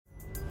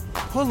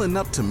Pulling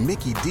up to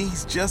Mickey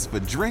D's just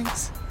for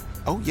drinks?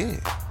 Oh yeah,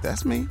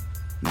 that's me.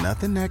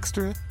 Nothing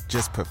extra,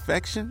 just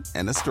perfection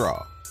and a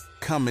straw.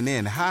 Coming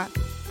in hot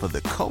for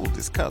the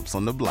coldest cups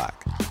on the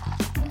block.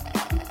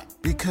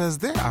 Because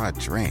there are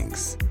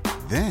drinks.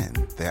 Then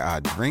there are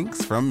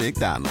drinks from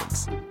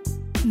McDonald's.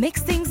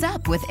 Mix things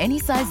up with any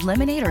size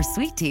lemonade or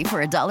sweet tea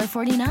for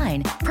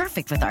 $1.49.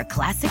 Perfect with our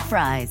classic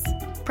fries.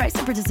 Price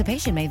and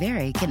participation may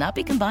vary. Cannot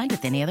be combined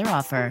with any other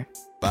offer.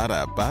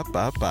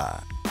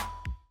 Ba-da-ba-ba-ba.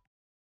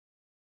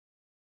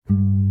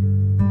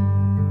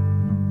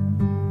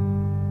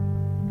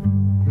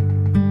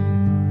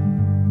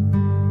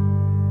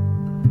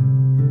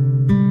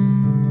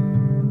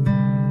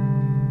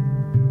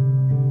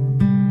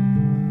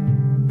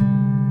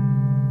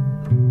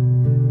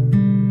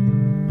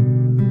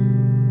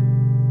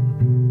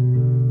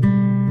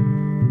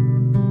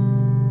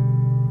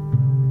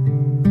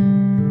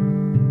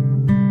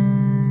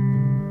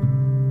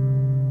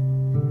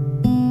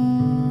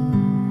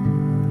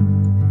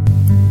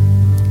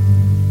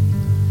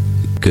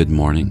 Good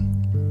morning,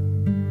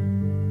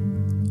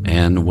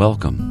 and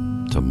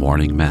welcome to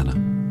Morning Manna.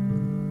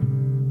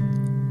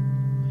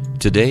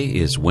 Today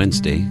is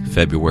Wednesday,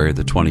 February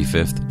the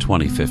 25th,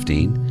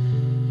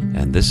 2015,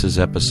 and this is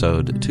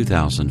episode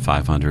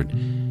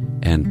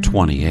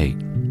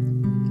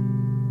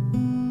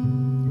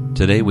 2528.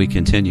 Today we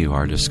continue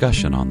our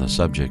discussion on the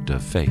subject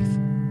of faith,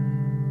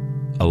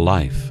 a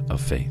life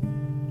of faith.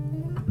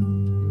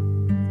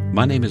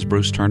 My name is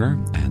Bruce Turner,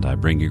 and I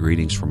bring you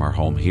greetings from our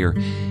home here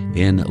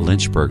in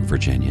Lynchburg,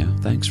 Virginia.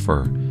 Thanks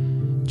for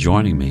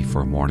joining me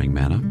for Morning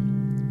Manna.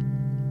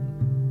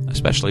 I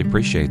especially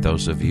appreciate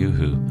those of you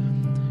who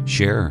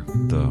share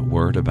the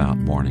word about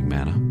Morning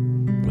Manna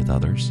with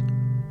others.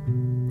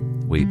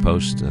 We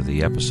post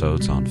the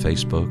episodes on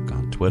Facebook,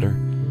 on Twitter,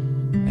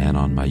 and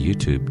on my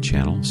YouTube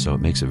channel, so it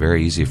makes it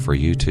very easy for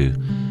you to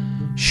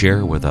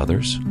share with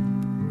others.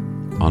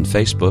 On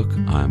Facebook,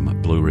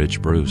 I'm Blue Ridge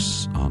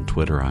Bruce. On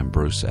Twitter, I'm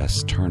Bruce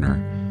S.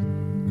 Turner.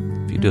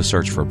 If you do a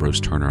search for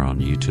Bruce Turner on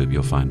YouTube,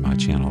 you'll find my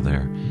channel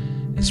there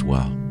as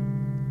well.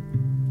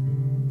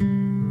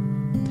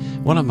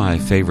 One of my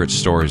favorite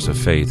stories of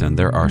faith, and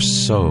there are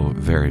so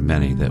very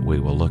many that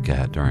we will look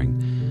at during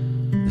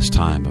this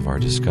time of our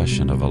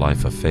discussion of a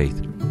life of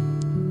faith,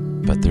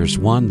 but there's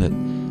one that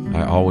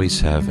I always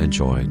have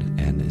enjoyed,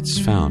 and it's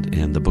found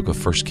in the book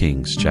of 1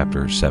 Kings,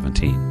 chapter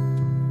 17.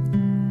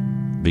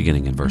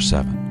 Beginning in verse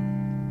 7.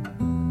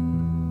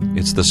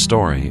 It's the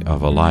story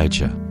of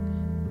Elijah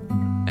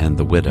and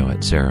the widow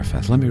at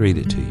Zarapheth. Let me read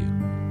it to you.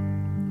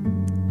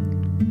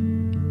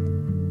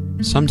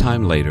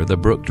 Sometime later, the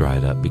brook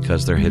dried up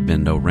because there had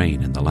been no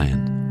rain in the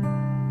land.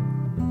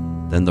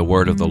 Then the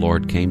word of the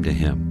Lord came to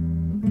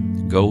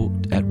him, "Go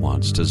at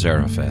once to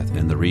Zarapheth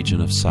in the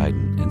region of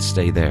Sidon and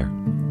stay there.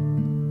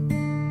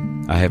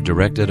 I have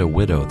directed a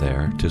widow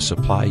there to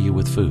supply you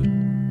with food."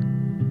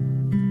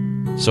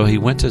 So he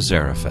went to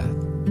Zarapheth.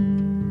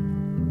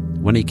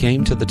 When he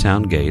came to the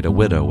town gate, a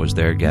widow was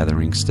there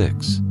gathering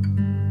sticks.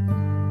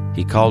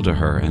 He called to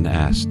her and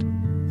asked,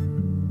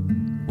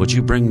 "Would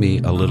you bring me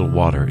a little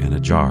water in a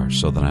jar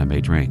so that I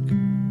may drink?"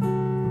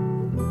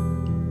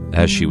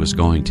 As she was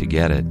going to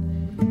get it,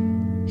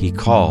 he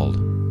called,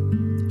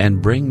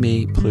 "And bring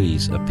me,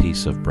 please, a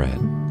piece of bread."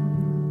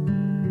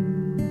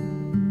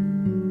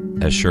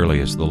 "As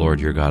surely as the Lord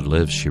your God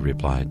lives," she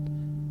replied,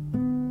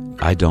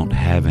 "I don't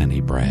have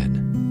any bread.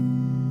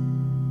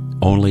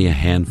 Only a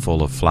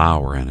handful of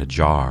flour in a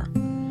jar,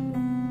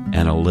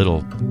 and a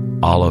little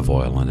olive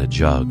oil in a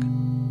jug.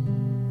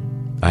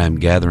 I am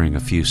gathering a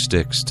few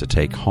sticks to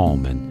take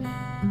home and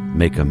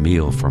make a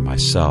meal for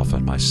myself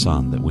and my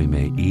son, that we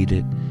may eat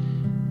it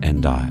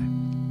and die."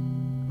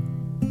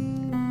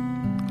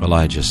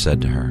 Elijah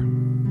said to her,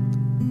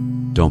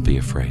 "Don't be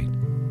afraid.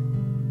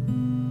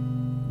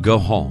 Go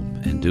home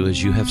and do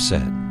as you have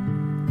said.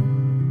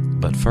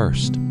 But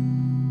first,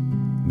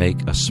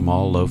 make a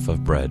small loaf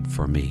of bread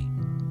for me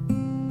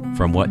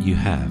from what you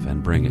have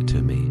and bring it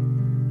to me,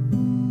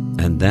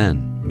 and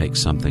then make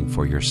something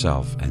for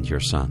yourself and your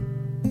son.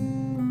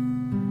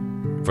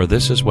 For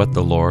this is what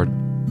the Lord,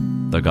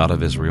 the God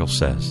of Israel,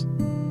 says: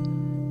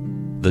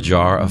 The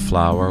jar of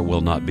flour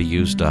will not be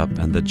used up,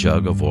 and the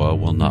jug of oil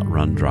will not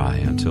run dry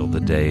until the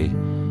day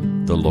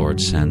the Lord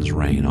sends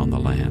rain on the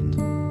land."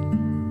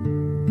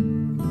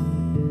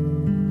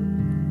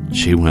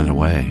 She went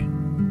away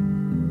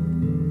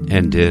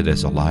and did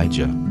as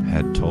Elijah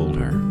had told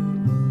her.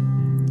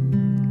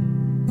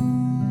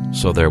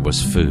 So there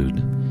was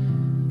food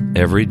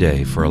every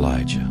day for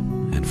Elijah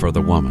and for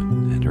the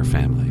woman and her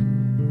family.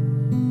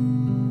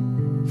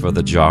 For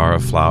the jar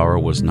of flour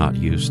was not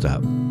used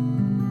up,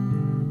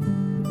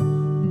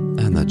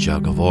 and the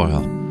jug of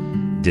oil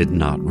did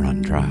not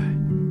run dry,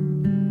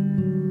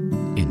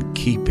 in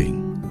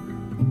keeping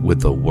with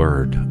the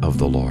word of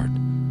the Lord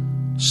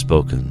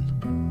spoken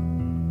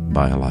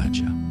by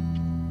Elijah.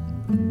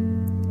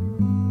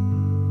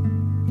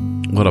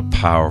 What a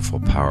powerful,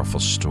 powerful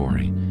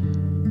story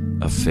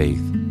of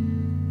faith,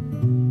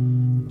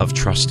 of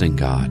trusting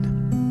God,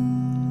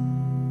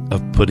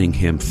 of putting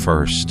Him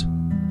first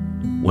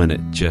when it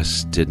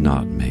just did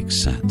not make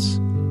sense.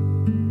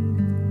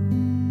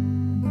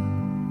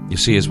 You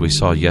see, as we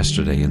saw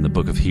yesterday in the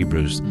book of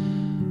Hebrews,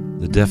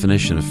 the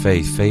definition of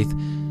faith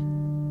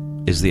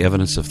is the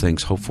evidence of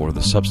things hoped for,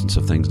 the substance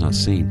of things not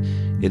seen.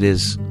 It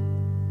is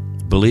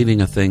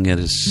believing a thing that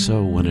is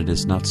so when it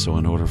is not so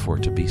in order for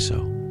it to be so.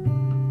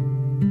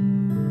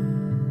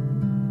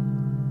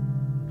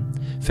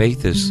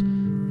 Faith is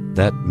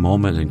that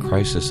moment in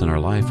crisis in our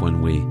life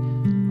when we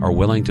are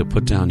willing to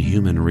put down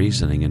human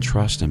reasoning and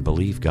trust and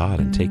believe God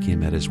and take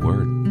Him at His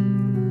word.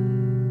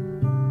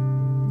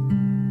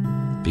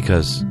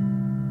 Because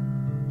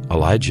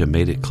Elijah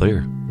made it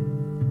clear,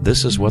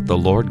 this is what the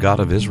Lord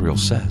God of Israel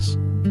says.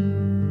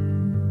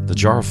 The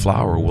jar of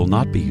flour will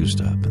not be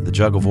used up, and the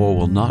jug of oil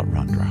will not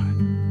run dry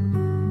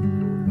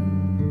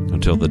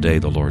until the day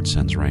the Lord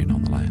sends rain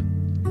on the land.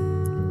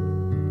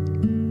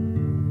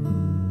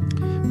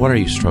 What are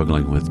you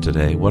struggling with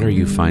today? What are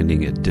you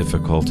finding it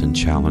difficult and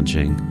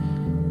challenging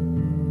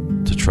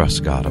to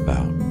trust God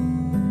about?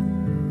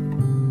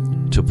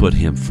 To put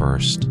Him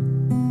first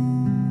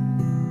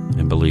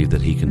and believe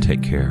that He can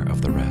take care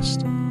of the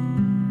rest.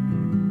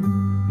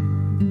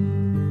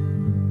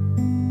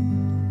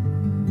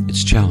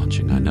 It's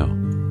challenging, I know.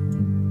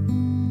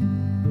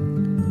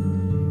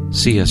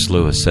 C.S.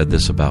 Lewis said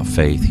this about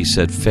faith. He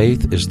said,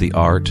 faith is the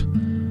art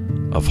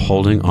of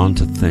holding on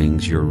to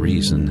things your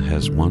reason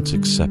has once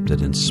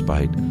accepted in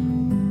spite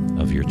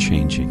of your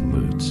changing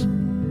moods.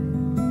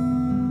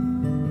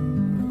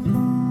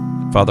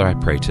 Father, I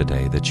pray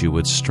today that you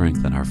would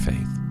strengthen our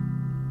faith.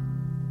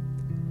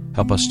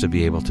 Help us to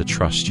be able to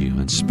trust you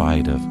in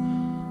spite of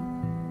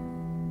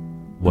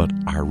what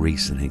our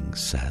reasoning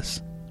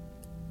says.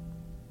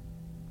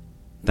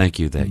 Thank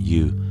you that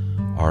you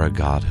are a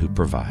God who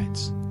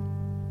provides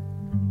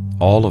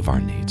all of our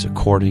needs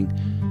according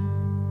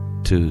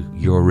to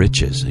your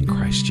riches in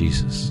Christ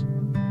Jesus.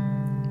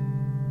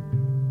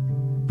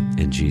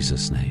 In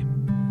Jesus' name,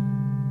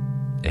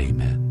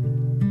 amen.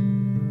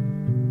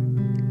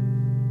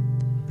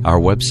 Our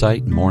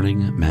website,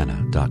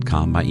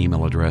 morningmanna.com. My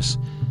email address,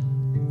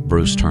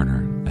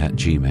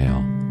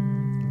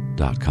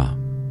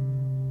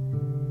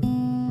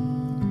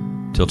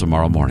 bruceturner@gmail.com. Till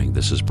tomorrow morning,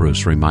 this is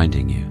Bruce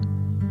reminding you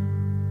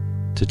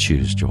to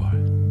choose joy.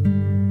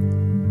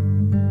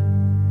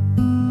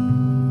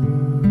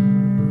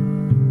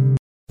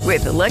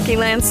 With the Lucky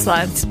Land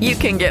Slots, you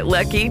can get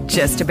lucky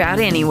just about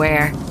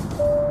anywhere.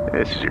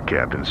 This is your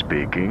captain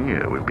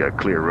speaking. We've got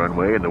clear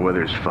runway and the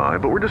weather's fine,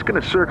 but we're just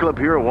going to circle up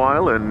here a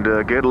while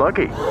and get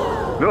lucky.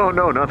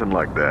 No, nothing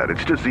like that.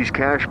 It's just these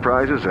cash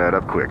prizes add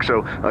up quick.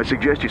 So I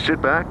suggest you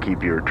sit back,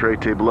 keep your tray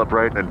table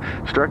upright, and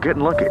start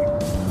getting lucky.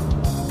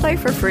 Play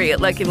for free at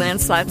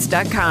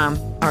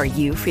LuckyLandSlots.com. Are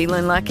you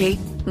feeling lucky?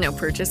 No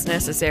purchase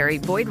necessary.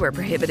 Void where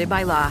prohibited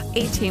by law.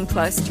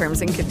 18+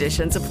 terms and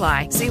conditions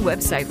apply. See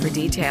website for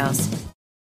details.